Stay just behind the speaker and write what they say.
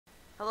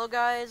Hello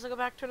guys, welcome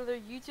back to another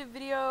YouTube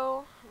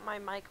video. My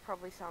mic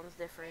probably sounds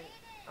different.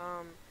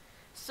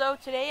 So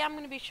today I'm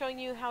going to be showing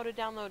you how to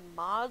download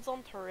mods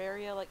on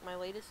Terraria, like my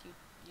latest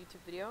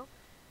YouTube video,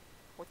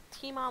 with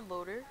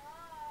tmodloader.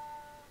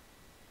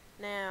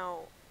 Now,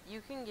 you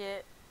can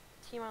get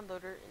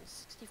tmodloader in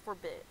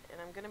 64-bit,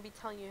 and I'm going to be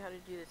telling you how to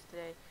do this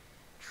today.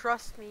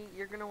 Trust me,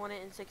 you're going to want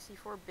it in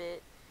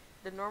 64-bit.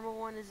 The normal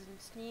one is in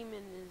Steam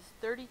and is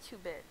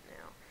 32-bit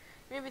now.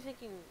 You may be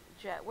thinking,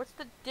 Jet, what's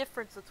the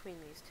difference between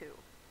these two?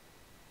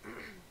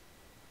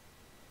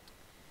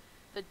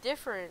 The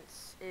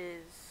difference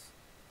is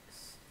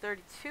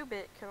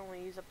 32-bit can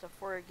only use up to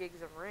 4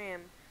 gigs of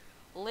RAM,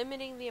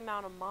 limiting the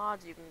amount of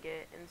mods you can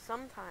get, and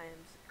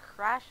sometimes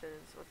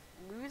crashes with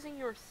losing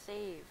your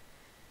save.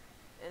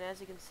 And as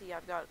you can see,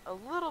 I've got a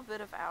little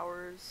bit of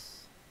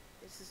hours.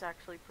 This is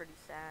actually pretty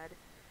sad.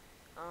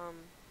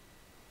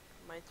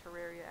 My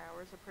Terraria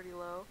hours are pretty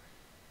low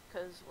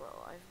because,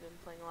 well, I've been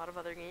playing a lot of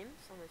other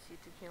games on this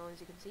YouTube channel, as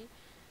you can see.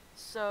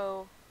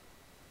 So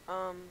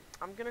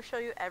I'm gonna show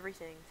you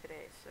everything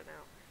today. So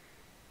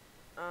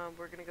now,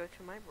 we're gonna go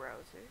to my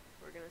browser.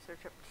 We're gonna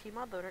search up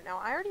tmodloader. Now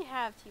I already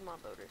have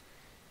tmodloader.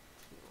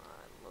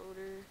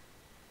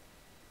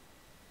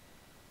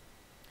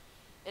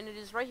 And it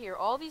is right here.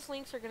 All these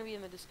links are gonna be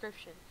in the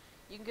description.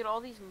 You can get all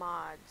these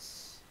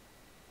mods.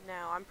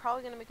 Now I'm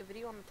probably gonna make a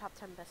video on the top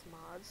 10 best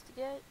mods to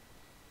get.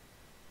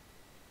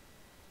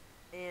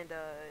 And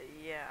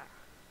yeah.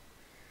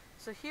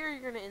 So here you're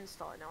gonna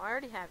install it. Now I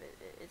already have it.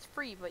 It's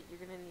free, but you're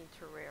gonna need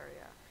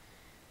Terraria.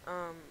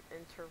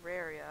 In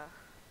Terraria,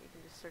 you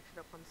can just search it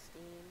up on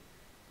Steam.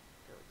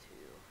 Go to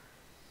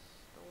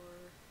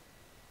store.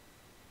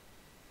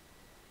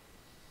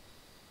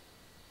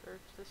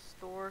 Search the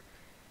store.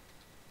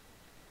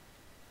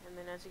 And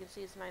then as you can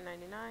see, it's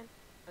 $9.99. And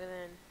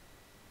then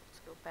let's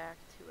go back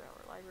to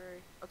our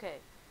library.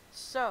 Okay.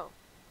 So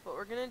what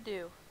we're gonna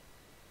do?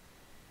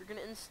 You're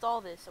gonna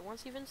install this, and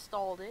once you've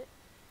installed it,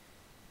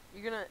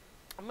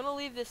 I'm gonna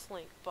leave this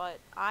link, but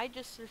I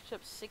just searched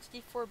up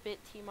 64-bit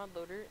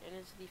tmodloader, and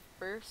it's the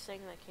first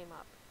thing that came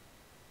up.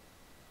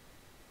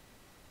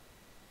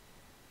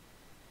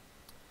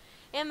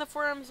 And the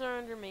forums are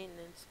under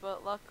maintenance,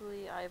 but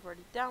luckily I've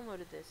already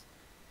downloaded this.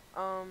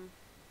 Okay.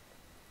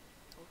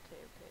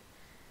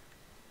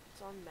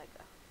 It's on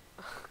Mega.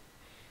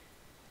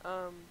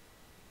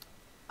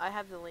 I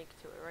have the link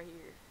to it right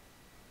here.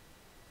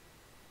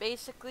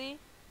 Basically,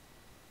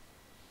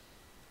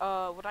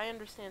 what I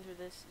understand through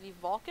this, the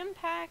Vulcan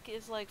pack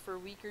is like for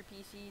weaker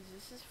PCs.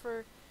 This is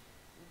for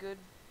good,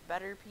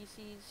 better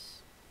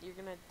PCs. You're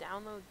gonna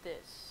download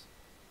this.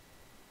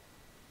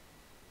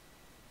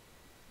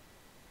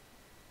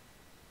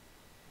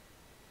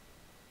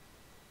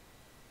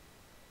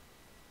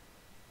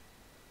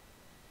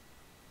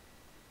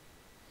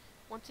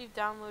 Once you've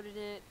downloaded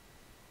it,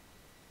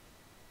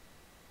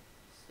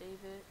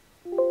 save it.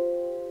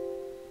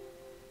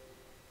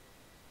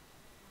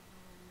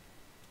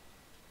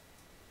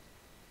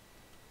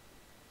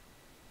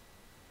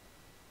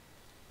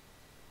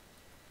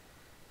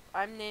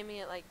 I'm naming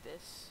it like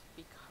this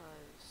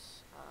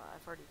because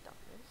I've already done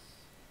this.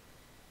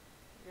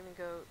 You're gonna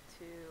go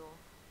to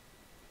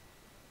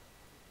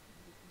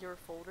your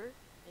folder,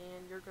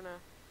 and you're gonna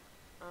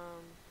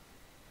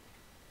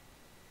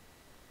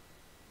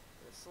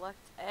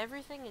select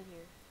everything in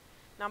here.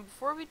 Now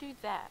before we do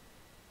that,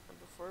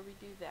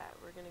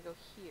 we're gonna go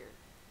here.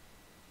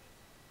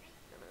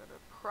 We're gonna go to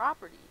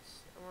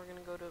properties, and we're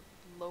gonna go to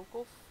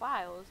local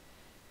files.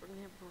 We're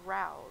gonna hit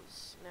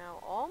browse. Now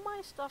all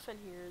my stuff in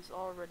here is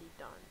already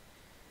done,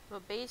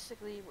 but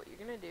basically what you're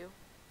gonna do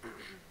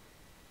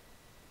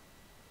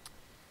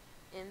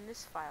in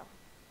this file,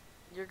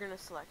 you're gonna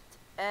select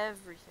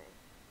everything.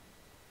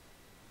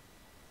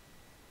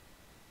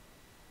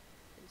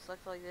 You can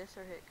select like this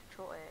or hit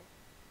Control A.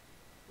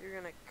 You're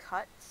gonna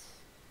cut,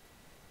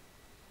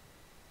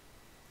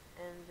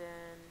 and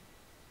then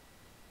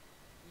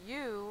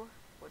you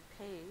would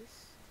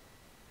paste.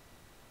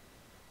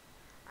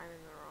 I'm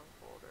in the wrong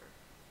folder.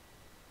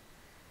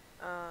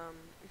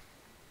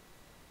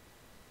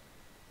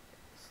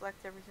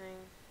 Select everything.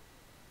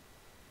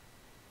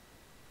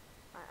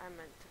 I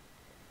meant to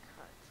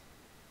hit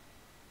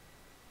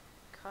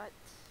cut.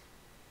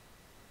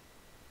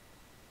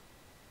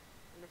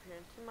 And if you're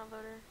in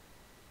tmodloader,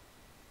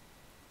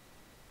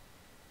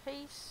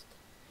 paste,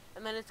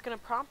 and then it's gonna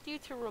prompt you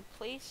to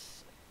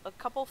replace a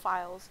couple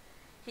files.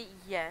 Hit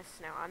yes.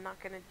 Now I'm not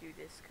gonna do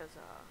this because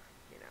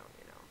you know,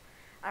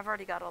 I've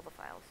already got all the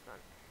files done.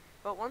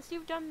 But once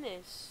you've done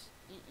this,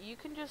 you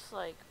can just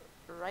like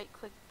right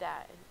click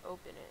that and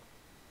open it.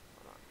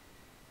 Hold on.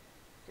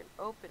 You can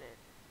open it,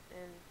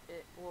 and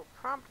it will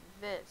prompt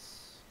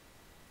this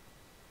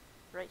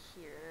right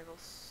here, and it'll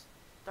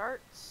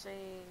start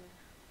saying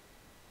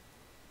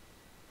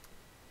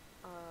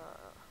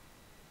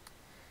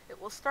it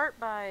will start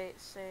by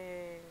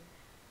saying,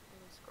 let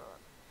me scroll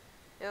up.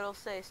 It'll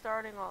say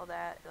starting all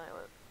that,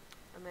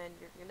 and then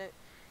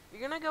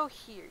you're gonna go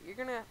here.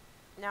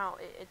 Now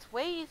it's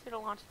way easier to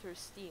launch it through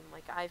Steam,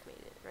 like I've made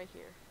it right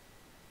here.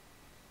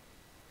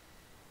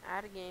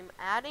 Add a game.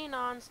 Add a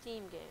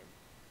non-Steam game.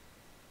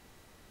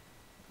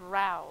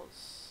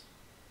 Browse.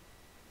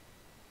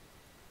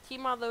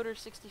 tmodloader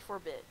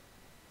 64-bit.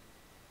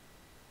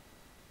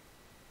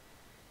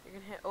 You're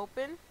gonna hit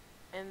open,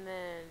 and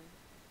then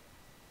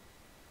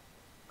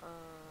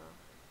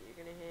you're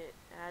gonna hit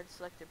add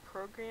selected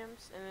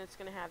programs, and it's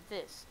gonna have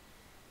this.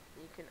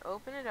 You can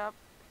open it up,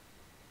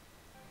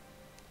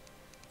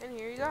 and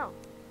here you go.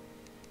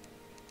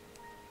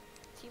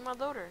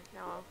 tmodloader.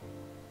 Now,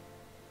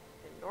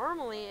 and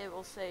normally it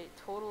will say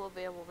total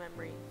available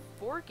memory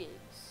 4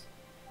 gigs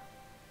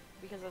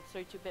because that's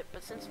 32-bit,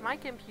 but since my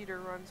computer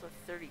runs with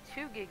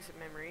 32 gigs of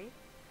memory,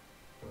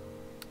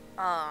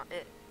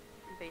 it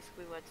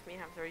basically lets me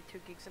have 32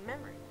 gigs of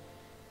memory.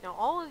 Now,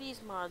 all of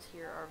these mods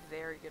here are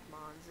very good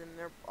mods, and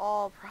they're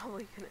all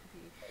probably going to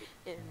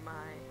be in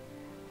my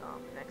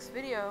next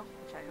video,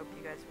 which I hope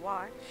you guys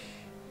watch.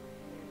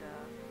 And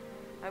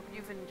I hope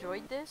you've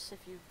enjoyed this.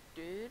 If you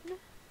did,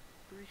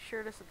 be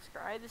sure to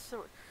subscribe. This is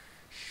a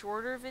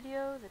shorter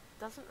video that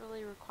doesn't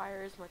really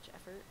require as much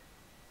effort.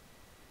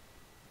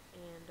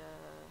 And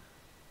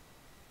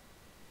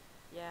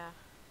yeah,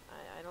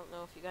 I don't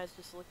know if you guys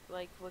just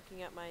like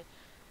looking at my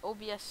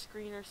OBS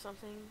screen or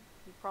something.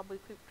 You probably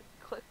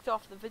clicked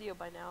off the video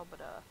by now, but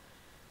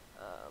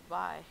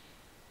bye.